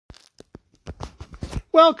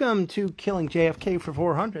Welcome to Killing JFK for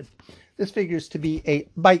 400. This figures to be a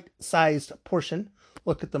bite-sized portion.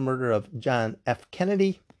 Look at the murder of John F.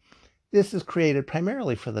 Kennedy. This is created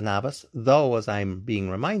primarily for the novice, though, as I'm being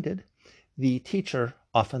reminded, the teacher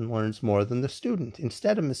often learns more than the student.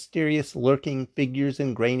 Instead of mysterious lurking figures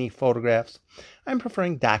and grainy photographs, I'm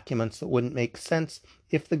preferring documents that wouldn't make sense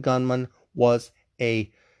if the gunman was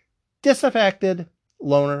a disaffected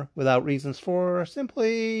loner without reasons for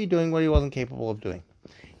simply doing what he wasn't capable of doing.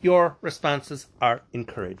 Your responses are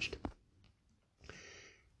encouraged.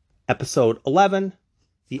 Episode 11,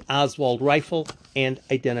 the Oswald rifle and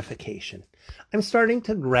identification. I'm starting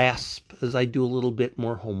to grasp, as I do a little bit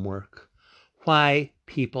more homework, why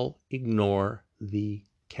people ignore the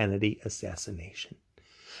Kennedy assassination.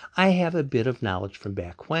 I have a bit of knowledge from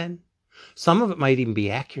back when. Some of it might even be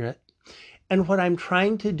accurate. And what I'm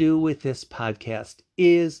trying to do with this podcast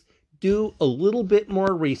is do a little bit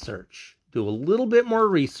more research. To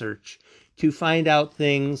find out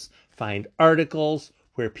things, find articles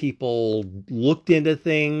where people looked into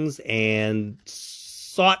things and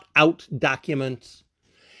sought out documents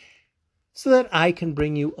so that I can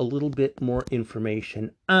bring you a little bit more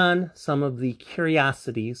information on some of the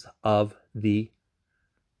curiosities of the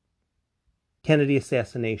Kennedy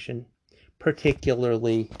assassination,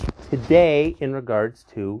 particularly today in regards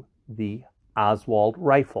to the Oswald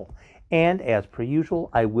rifle. And as per usual,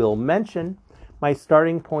 I will mention my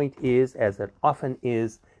starting point is, as it often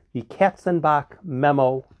is, the Katzenbach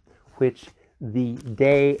memo, which the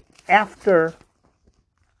day after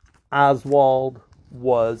Oswald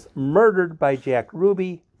was murdered by Jack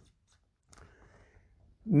Ruby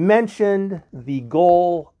mentioned the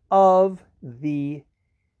goal of the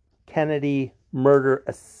Kennedy murder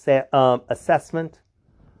assessment,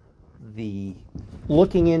 the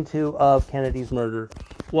looking into of Kennedy's murder,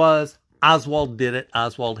 was Oswald did it.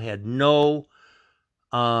 Oswald had no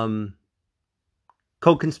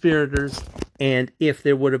co-conspirators, and if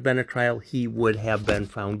there would have been a trial, he would have been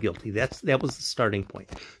found guilty. That was the starting point.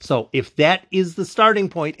 So if that is the starting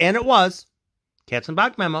point, and it was,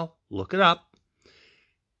 Katzenbach memo, look it up,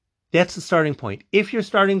 that's the starting point. If your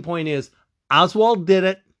starting point is Oswald did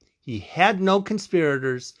it, he had no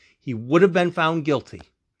conspirators, he would have been found guilty,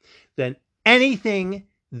 then anything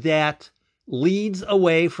that leads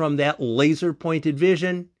away from that laser-pointed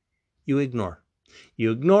vision, you ignore.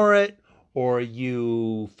 You ignore it, or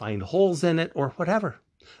you find holes in it, or whatever.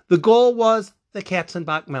 The goal was the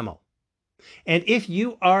Katzenbach memo. And if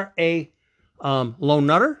you are a lone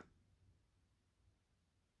nutter,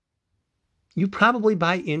 you probably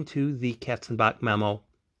buy into the Katzenbach memo,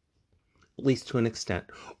 at least to an extent.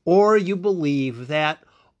 Or you believe that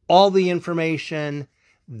all the information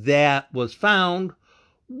that was found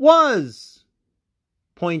was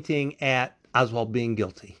pointing at Oswald being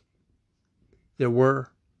guilty. There were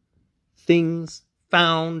things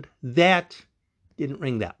found that didn't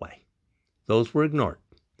ring that way. Those were ignored.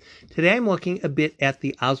 Today I'm looking a bit at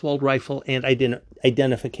the Oswald rifle and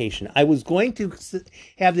identification. I was going to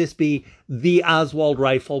have this be the Oswald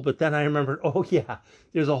rifle, but then I remembered, oh yeah,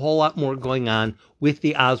 there's a whole lot more going on with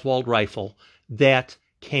the Oswald rifle that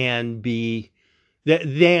can be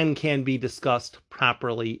discussed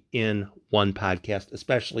properly in one podcast,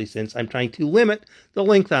 especially since I'm trying to limit the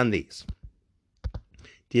length on these.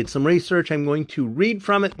 Did some research. I'm going to read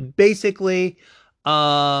from it. Basically,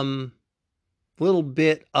 little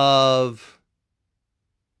bit of,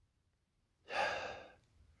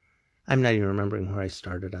 I'm not even remembering where I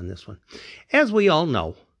started on this one. As we all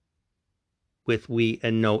know, with we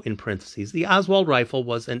and no in parentheses, the Oswald rifle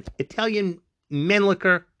was an Italian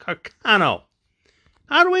Mannlicher Carcano.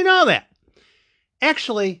 How do we know that?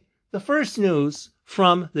 Actually, the first news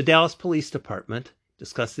from the Dallas Police Department,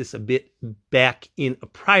 discussed this a bit back in a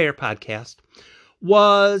prior podcast,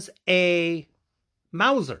 was a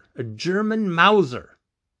Mauser, a German Mauser,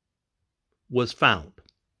 was found.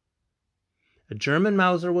 A German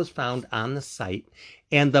Mauser was found on the site,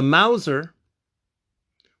 and the Mauser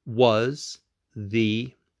was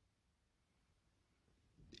the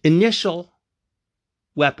initial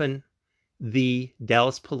weapon the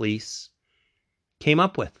Dallas police came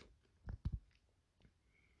up with.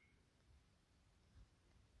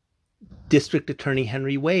 District Attorney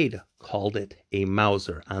Henry Wade called it a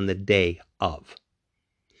Mauser on the day of.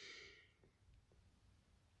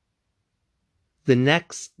 The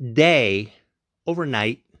next day,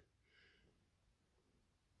 overnight,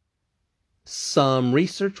 some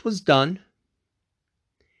research was done,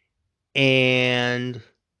 and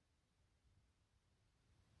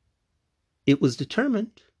it was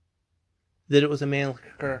determined that it was a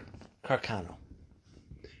Mannlicher Carcano.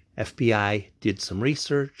 FBI did some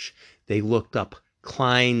research. They looked up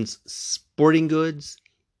Klein's Sporting Goods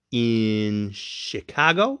in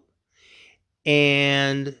Chicago.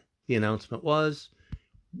 And the announcement was,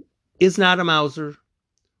 is not a Mauser,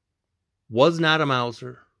 was not a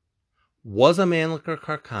Mauser, was a Mannlicher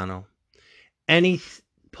Carcano. Any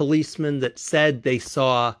policeman that said they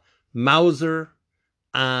saw Mauser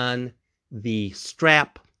on the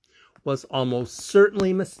strap was almost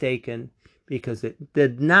certainly mistaken, because it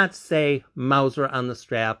did not say Mauser on the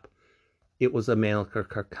strap. It was a Mannlicher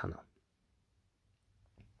Carcano.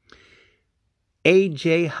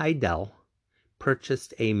 A.J. Heidel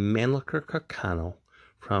purchased a Mannlicher Carcano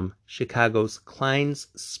from Chicago's Klein's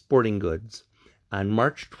Sporting Goods on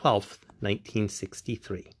March 12,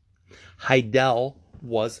 1963. Heidel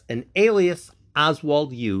was an alias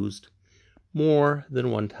Oswald used more than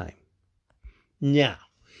one time. Now,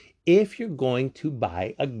 if you're going to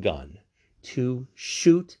buy a gun to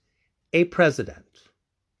shoot a president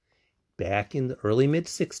back in the early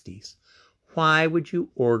mid-60s, why would you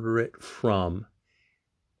order it from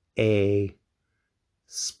a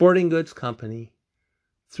sporting goods company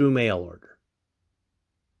through mail order?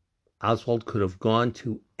 Oswald could have gone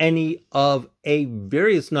to any of a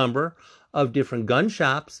various number of different gun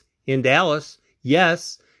shops in Dallas.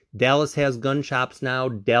 Yes, Dallas has gun shops now.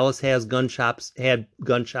 Dallas has had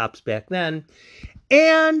gun shops back then.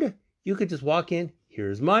 And you could just walk in,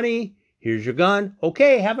 here's money, here's your gun.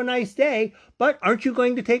 Okay, have a nice day. But aren't you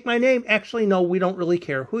going to take my name? Actually, no, we don't really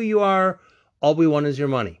care who you are. All we want is your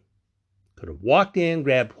money. Could have walked in,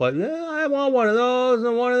 grabbed what, I want one of those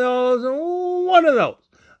and one of those and one of those.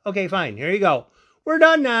 Okay, fine, here you go. We're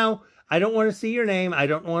done now. I don't want to see your name. I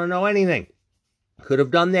don't want to know anything. Could have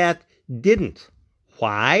done that, didn't.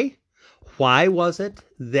 Why? Why was it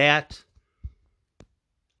that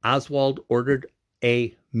Oswald ordered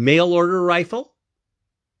a mail order rifle?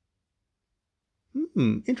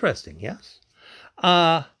 Interesting, yes.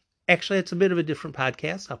 Actually, it's a bit of a different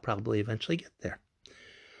podcast. I'll probably eventually get there.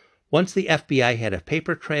 Once the FBI had a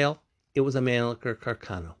paper trail, it was a Mannlicher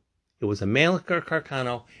Carcano. It was a Mannlicher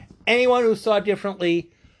Carcano. Anyone who saw it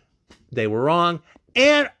differently, they were wrong.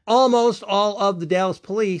 And almost all of the Dallas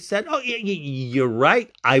police said, oh, you're right.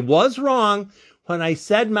 I was wrong. When I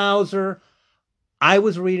said Mauser, I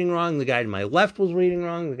was reading wrong. The guy to my left was reading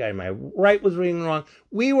wrong. The guy to my right was reading wrong.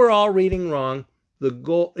 We were all reading wrong.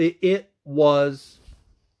 It was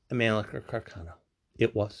a Mannlicher Carcano.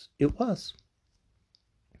 It was.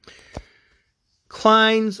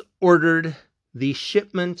 Klein's ordered the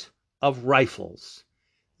shipment of rifles.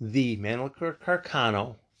 The Mannlicher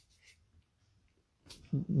Carcano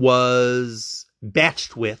was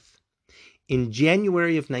batched with in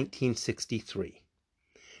January of 1963.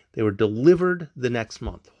 They were delivered the next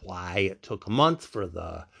month. Why it took a month for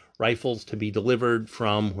the rifles to be delivered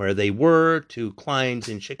from where they were to Klein's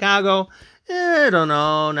in Chicago, I don't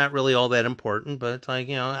know, not really all that important, but it's like,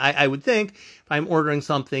 I would think if I'm ordering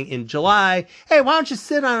something in July, hey, why don't you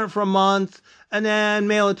sit on it for a month and then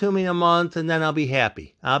mail it to me in a month, and then I'll be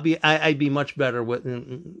happy. I'd be much better with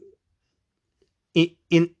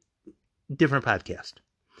in different podcast.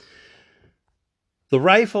 The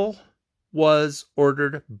rifle was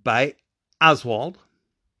ordered by Oswald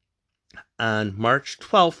on March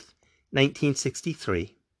 12th,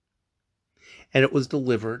 1963, and it was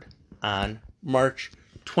delivered on March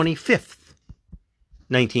 25th,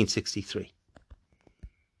 1963.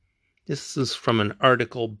 This is from an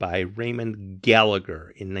article by Raymond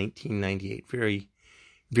Gallagher in 1998. Very,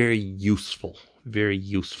 very useful. Very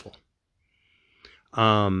useful.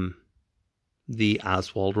 The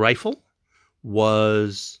Oswald rifle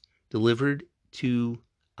was delivered to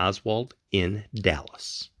Oswald in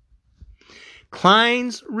Dallas.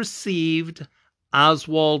 Klein's received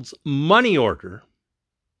Oswald's money order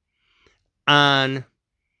on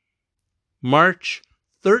March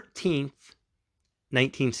 13th,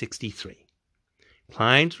 1963.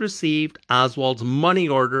 Klein's received Oswald's money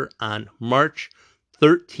order on March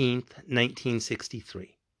 13th,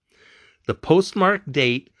 1963. The postmark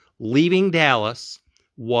date leaving Dallas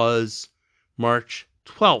was March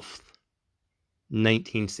 12th,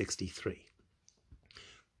 1963.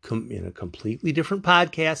 In a completely different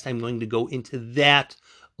podcast, I'm going to go into that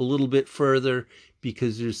a little bit further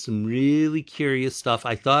because there's some really curious stuff.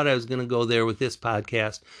 I thought I was going to go there with this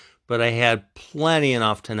podcast, but I had plenty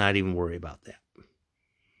enough to not even worry about that.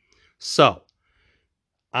 So,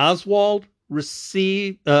 Klein's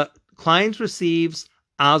receives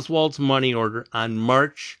Oswald's money order on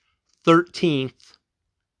March 13th,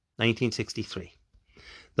 1963.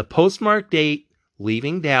 The postmark date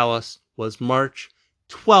leaving Dallas was March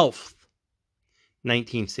 12th,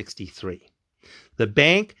 1963. The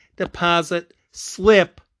bank deposit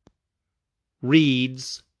slip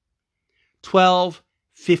reads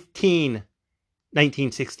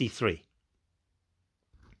 12/15/1963.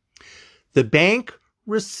 The bank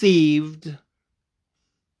received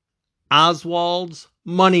Oswald's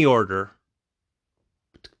money order.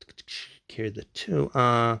 Carry the two.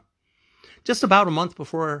 Just about a month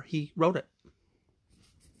before he wrote it.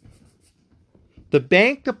 The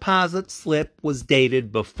bank deposit slip was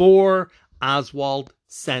dated before Oswald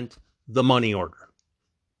sent the money order.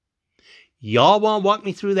 Y'all want to walk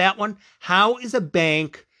me through that one? How is a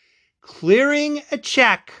bank clearing a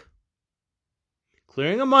check,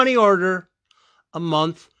 clearing a money order, a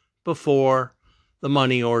month before the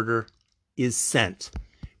money order is sent?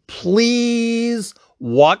 Please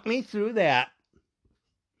walk me through that.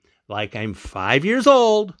 Like I'm 5 years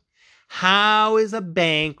old. How is a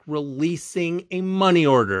bank releasing a money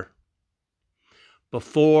order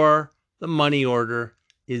before the money order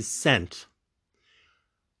is sent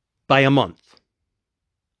by a month?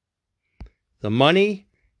 The money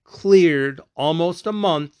cleared almost a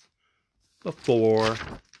month before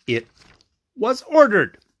it was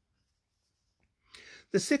ordered.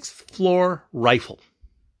 The 6th floor rifle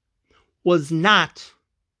was not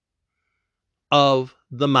of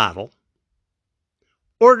the model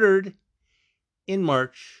ordered in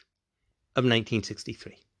March of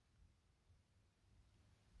 1963.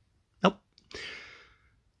 Nope.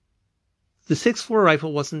 The 6th floor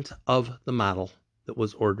rifle wasn't of the model that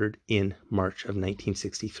was ordered in March of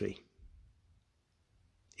 1963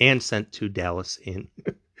 and sent to Dallas in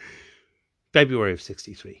February of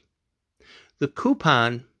 63. The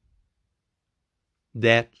coupon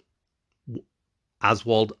that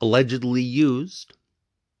Oswald allegedly used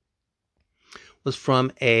was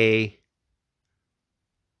from a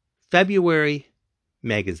February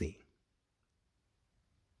magazine.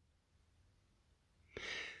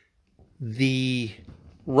 The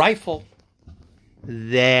rifle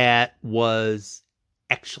that was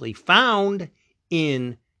actually found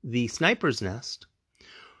in the sniper's nest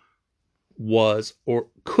was or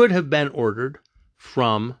could have been ordered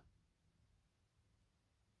from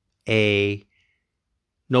a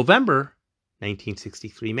November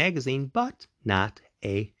 1963 magazine, but not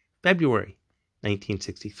a February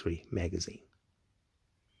 1963 magazine.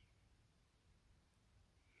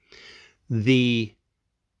 The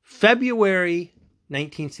February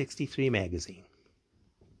 1963 magazine,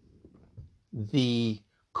 the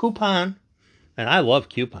coupon, and I love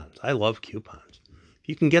coupons. If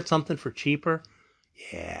you can get something for cheaper,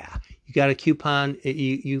 yeah. You got a coupon,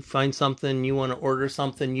 you find something, you want to order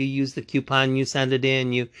something, you use the coupon, you send it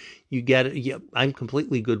in, you get it. Yeah, I'm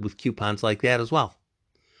completely good with coupons like that as well.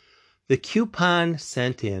 The coupon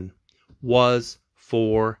sent in was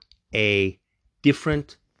for a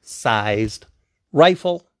different sized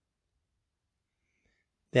rifle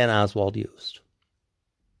than Oswald used,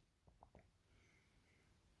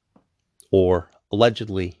 or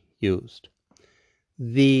allegedly used.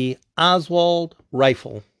 The Oswald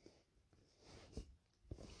rifle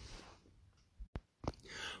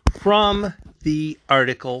from the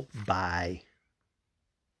article by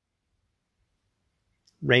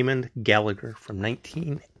Raymond Gallagher from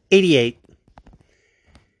 1988.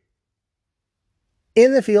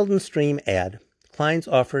 In the Field and Stream ad, Klein's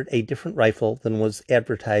offered a different rifle than was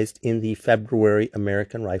advertised in the February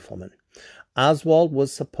American Rifleman. Oswald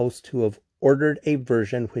was supposed to have ordered a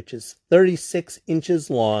version which is 36 inches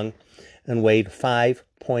long and weighed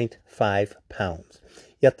 5.5 pounds.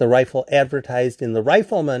 Yet the rifle advertised in the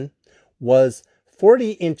Rifleman was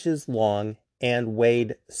 40 inches long and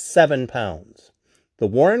weighed 7 pounds. The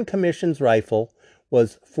Warren Commission's rifle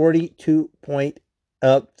was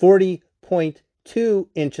 40.2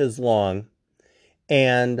 inches long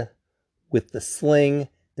and, with the sling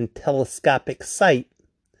and telescopic sight,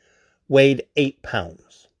 weighed 8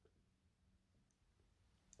 pounds.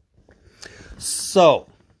 So,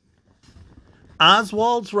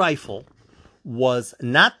 Oswald's rifle was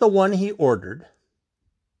not the one he ordered,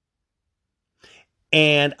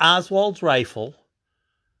 and Oswald's rifle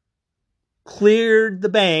cleared the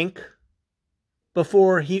bank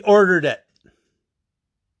before he ordered it.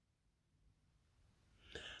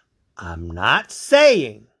 I'm not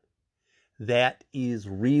saying that is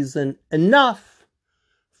reason enough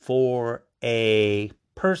for a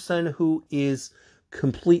person who is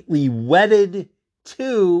completely wedded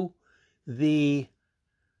to the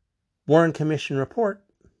Warren Commission report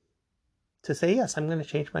to say, yes, I'm going to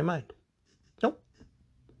change my mind. Nope,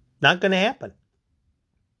 not going to happen.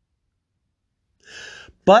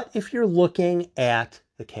 But if you're looking at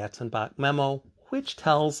the Katzenbach memo, which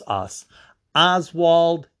tells us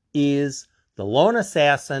Oswald is the lone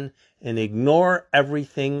assassin and ignore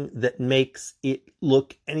everything that makes it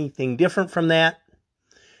look anything different from that,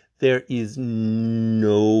 there is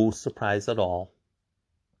no surprise at all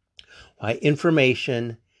why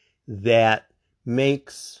information that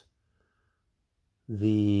makes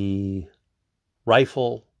the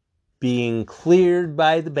rifle being cleared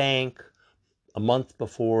by the bank a month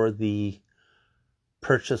before the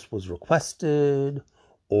purchase was requested,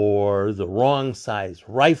 or the wrong size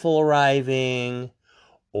rifle arriving,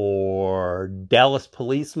 or Dallas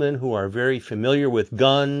policemen who are very familiar with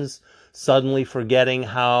guns suddenly forgetting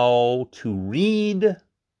how to read.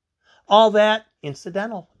 All that,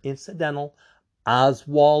 incidental.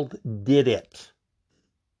 Oswald did it.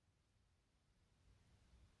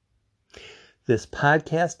 This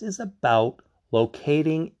podcast is about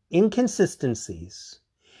locating inconsistencies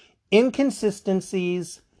in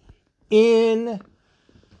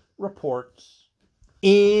reports,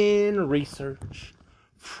 in research,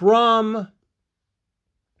 from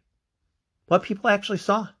what people actually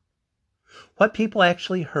saw, what people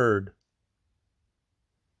actually heard.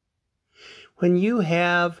 When you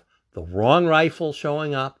have the wrong rifle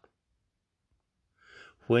showing up,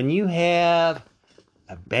 when you have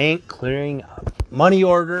a bank clearing a money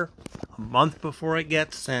order a month before it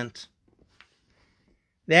gets sent,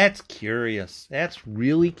 that's curious. That's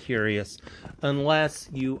really curious, unless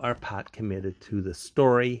you are pot committed to the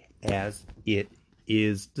story as it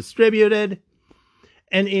is distributed.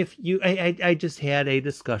 And if you, I just had a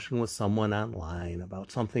discussion with someone online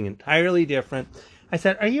about something entirely different. I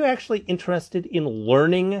said, are you actually interested in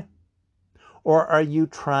learning, or are you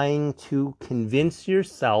trying to convince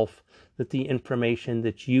yourself that the information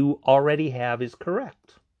that you already have is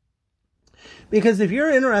correct? Because if you're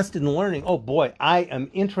interested in learning, oh boy, I am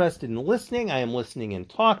interested in listening. I am listening and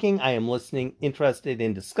talking. I am interested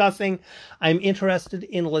in discussing. I'm interested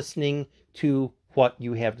in listening to what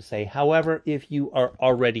you have to say. However, if you are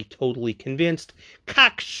already totally convinced,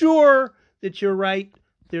 cocksure that you're right,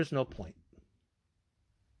 there's no point.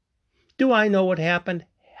 Do I know what happened?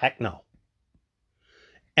 Heck no.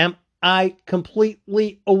 Am I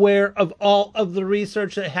completely aware of all of the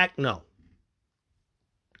research? Heck no.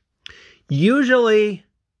 Usually,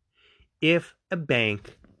 if a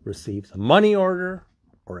bank receives a money order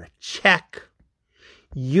or a check,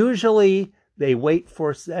 usually they wait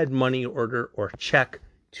for said money order or check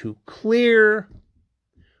to clear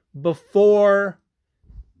before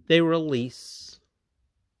they release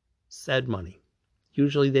said money.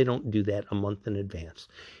 Usually they don't do that a month in advance.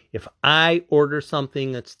 If I order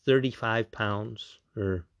something that's 35 pounds,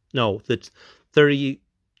 that's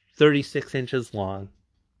 36 inches long,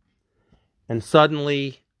 and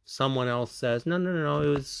suddenly someone else says, no, it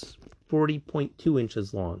was 40.2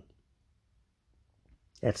 inches long.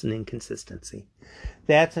 That's an inconsistency.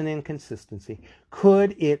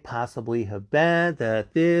 Could it possibly have been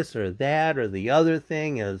that this or that or the other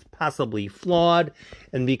thing is possibly flawed,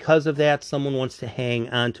 and because of that, someone wants to hang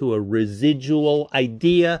onto a residual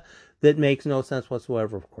idea that makes no sense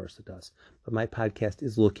whatsoever? Of course it does. But my podcast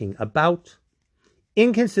is looking about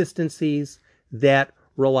inconsistencies that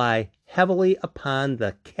rely heavily upon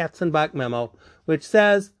the Katzenbach memo, which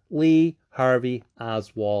says Lee Harvey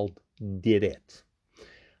Oswald did it.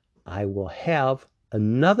 I will have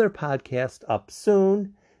another podcast up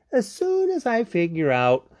soon as I figure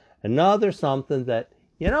out another something that,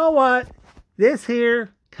 you know what, this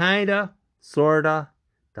here kinda, sorta,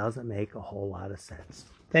 doesn't make a whole lot of sense.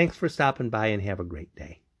 Thanks for stopping by and have a great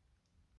day.